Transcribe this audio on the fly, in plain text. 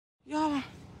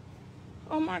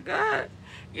Oh my God.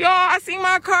 Y'all, I see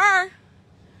my car.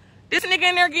 This nigga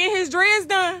in there getting his dreads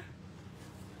done.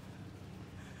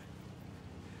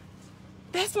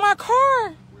 That's my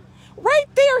car. Right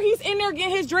there, he's in there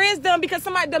getting his dreads done because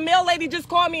the mail lady just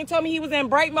called me and told me he was in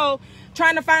bright mode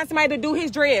trying to find somebody to do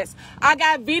his dreads. I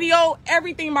got video,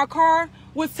 everything. My car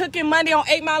was taken Monday on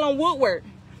 8 Mile on Woodward.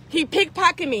 He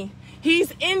pickpocketed me.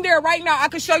 He's in there right now. I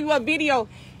could show you a video.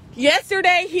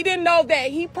 Yesterday, he didn't know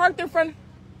that he parked in front.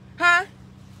 Huh?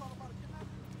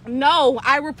 No,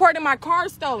 I reported my car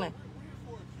stolen.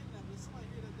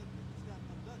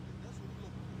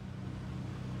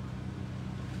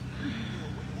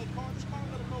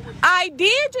 I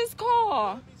did just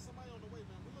call.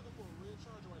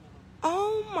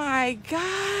 Oh my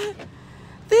God.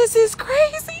 This is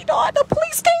crazy, dog. The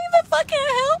police can't even fucking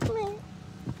help me.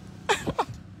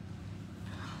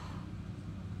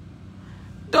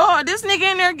 Dog, this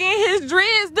nigga in there getting his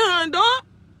dreads done, dog.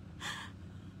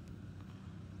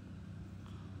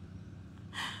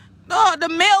 Dog, the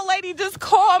mail lady just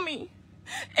called me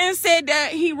and said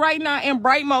that he right now in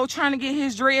bright mode trying to get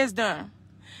his dreads done.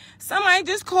 Somebody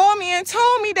just called me and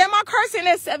told me that my car's in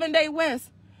at 7 Day West.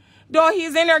 Dog,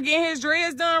 he's in there getting his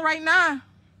dreads done right now.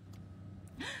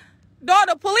 Dog,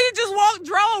 the police just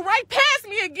drove right past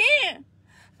me again.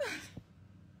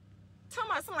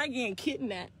 Talking about somebody getting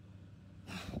kidnapped.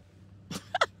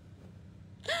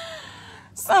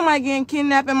 Somebody getting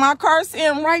kidnapped and my car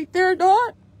sitting right there,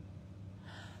 dog.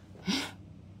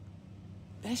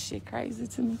 That shit crazy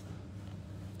to me.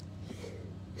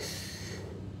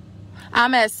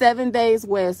 I'm at 7 Days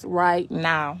West right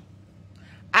now.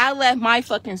 I left my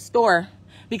fucking store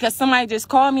because somebody just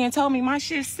called me and told me my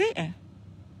shit's sitting.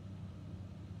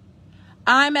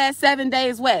 I'm at 7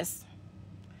 Days West.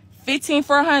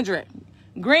 15400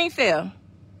 Greenfield.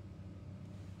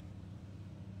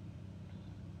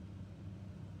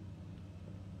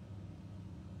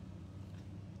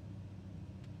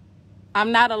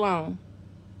 I'm not alone.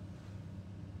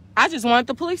 I just wanted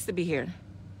the police to be here.